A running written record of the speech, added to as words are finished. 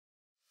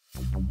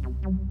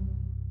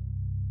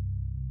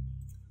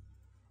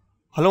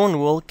Hello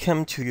and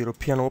welcome to the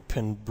European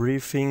Open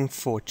briefing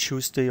for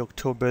Tuesday,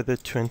 October the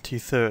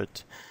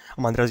 23rd.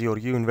 I'm Andreas, your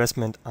EU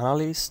investment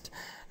analyst,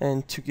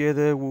 and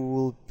together we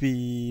will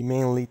be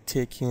mainly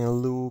taking a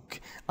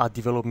look at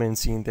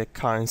developments in the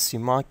currency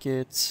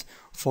markets,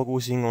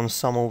 focusing on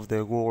some of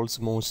the world's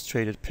most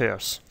traded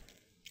pairs.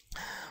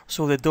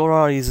 So the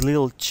dollar is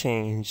little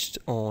changed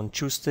on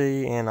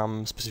Tuesday, and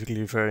I'm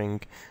specifically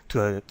referring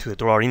to the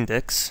dollar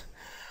index,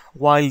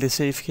 while the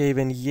safe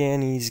haven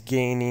yen is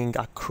gaining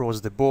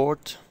across the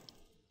board.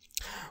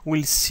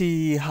 We'll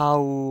see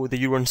how the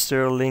euro and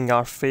sterling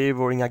are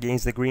favoring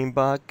against the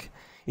greenback.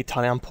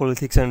 Italian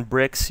politics and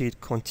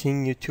Brexit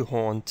continue to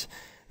haunt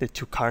the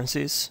two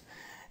currencies.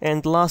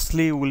 And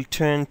lastly, we'll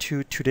turn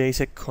to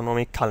today's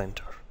economic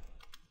calendar.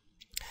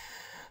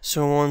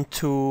 So on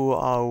to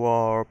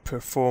our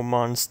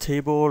performance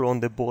table. On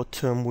the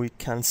bottom we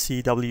can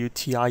see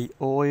WTI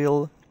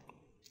oil.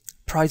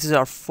 Prices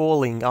are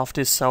falling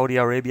after Saudi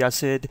Arabia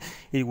said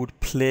it would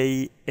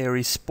play a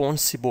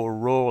responsible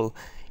role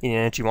in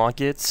energy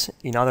markets.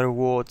 In other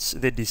words,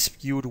 the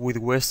dispute with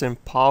Western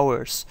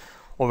powers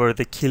over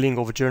the killing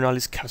of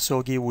journalist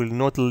Khashoggi will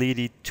not lead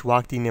it to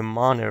act in a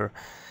manner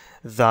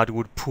that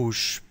would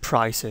push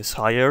prices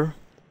higher.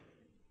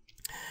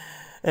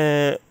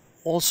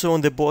 Also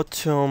on the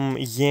bottom,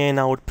 yen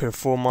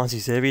outperformance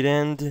is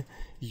evident.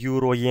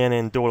 Euro yen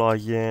and dollar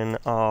yen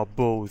are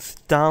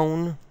both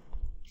down.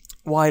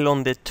 While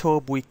on the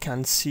top we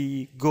can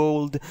see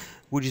gold,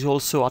 which is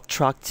also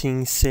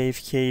attracting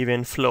safe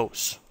haven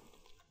flows.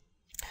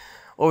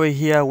 Over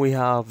here we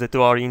have the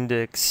dollar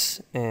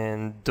index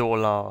and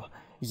dollar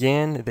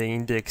yen. The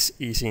index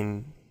is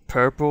in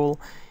purple.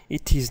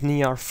 It is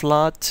near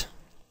flat.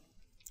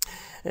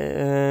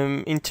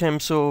 In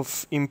terms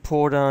of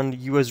important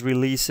US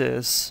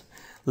releases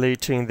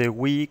later in the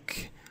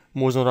week,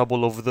 most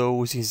notable of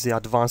those is the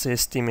advanced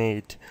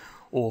estimate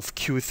of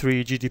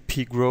Q3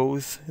 GDP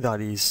growth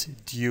that is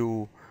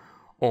due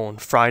on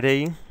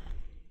Friday.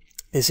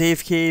 The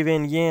safe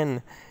haven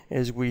yen,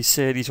 as we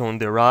said, is on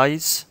the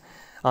rise.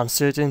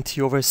 Uncertainty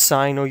over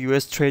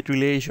Sino-US trade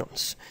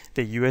relations,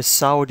 the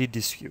US-Saudi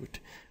dispute,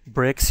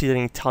 Brexit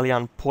and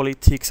Italian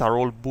politics are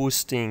all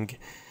boosting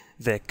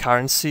the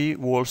currency.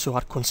 We also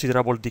had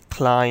considerable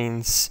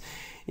declines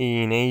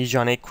in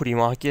Asian equity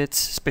markets.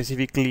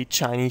 Specifically,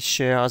 Chinese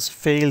shares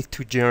failed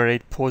to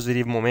generate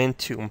positive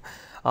momentum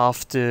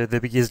after the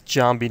biggest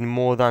jump in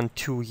more than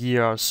 2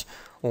 years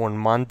on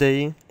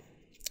Monday.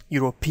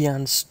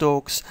 European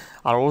stocks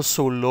are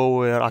also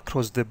lower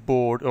across the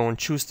board on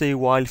Tuesday,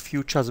 while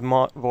future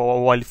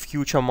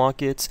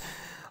markets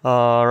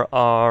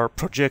are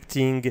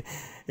projecting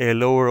a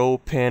lower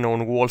open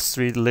on Wall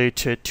Street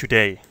later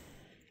today.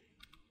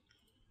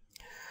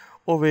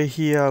 Over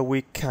here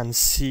we can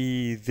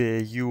see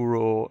the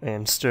euro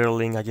and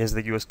sterling against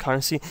the US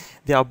currency.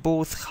 They are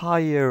both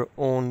higher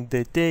on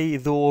the day,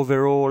 though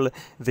overall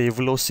they've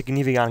lost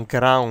significant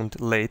ground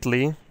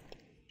lately.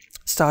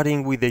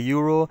 Starting with the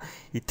euro,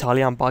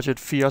 Italian budget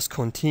fears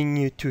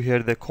continue to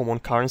hurt the common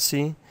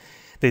currency.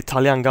 The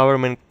Italian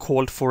government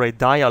called for a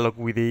dialogue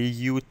with the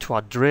EU to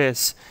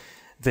address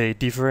the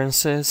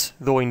differences,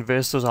 though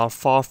investors are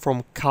far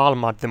from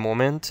calm at the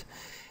moment.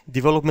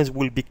 Developments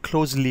will be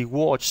closely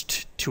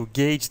watched to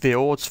gauge the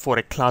odds for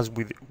a clash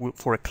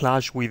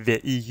with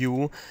the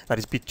EU, that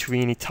is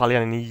between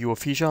Italian and EU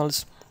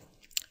officials,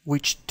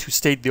 which, to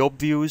state the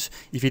obvious,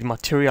 if it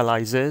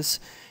materializes,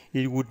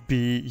 it would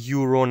be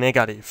euro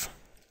negative.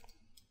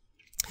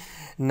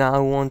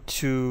 Now on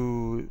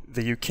to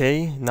the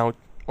UK. Now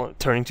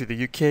turning to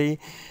the UK,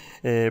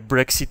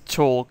 Brexit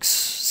talks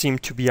seem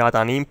to be at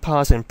an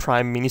impasse and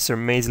Prime Minister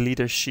May's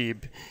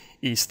leadership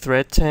is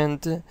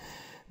threatened.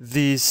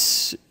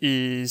 This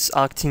is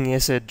acting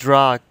as a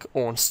drag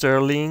on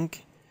sterling.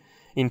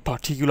 In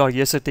particular,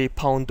 yesterday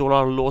pound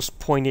dollar lost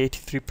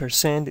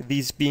 0.83%,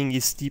 this being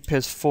its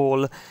steepest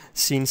fall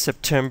since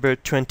September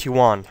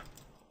 21.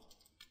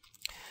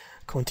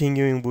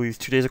 Continuing with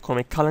today's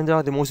economic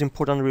calendar, the most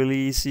important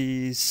release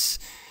is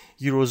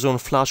Eurozone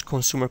flash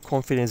consumer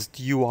confidence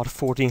due at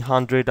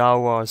 1400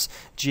 hours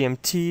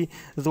GMT,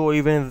 though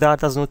even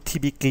that does not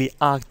typically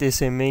act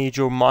as a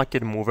major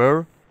market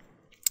mover.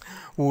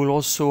 We will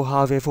also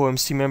have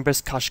FOMC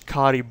members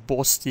Kashkari,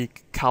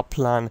 Bostic,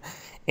 Kaplan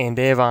and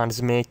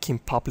Evans making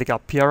public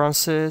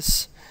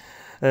appearances.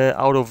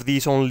 Out of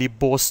these, only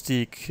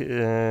Bostic,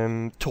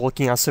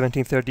 talking at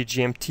 1730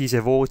 GMT, is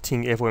a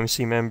voting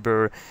FOMC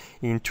member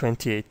in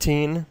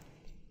 2018.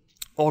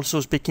 Also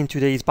speaking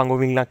today is Bank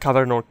of England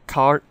Governor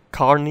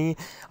Carney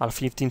at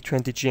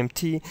 1520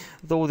 GMT,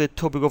 though the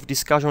topic of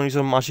discussion is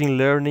on machine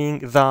learning,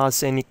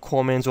 thus any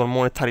comments on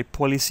monetary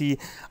policy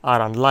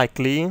are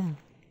unlikely.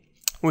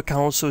 We can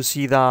also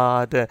see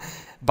that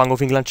Bank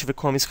of England Chief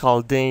Economist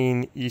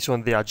Haldane is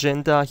on the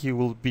agenda. He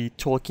will be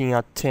talking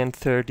at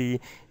 10:30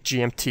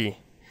 GMT.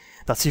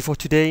 That's it for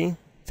today.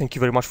 Thank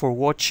you very much for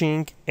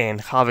watching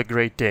and have a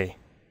great day.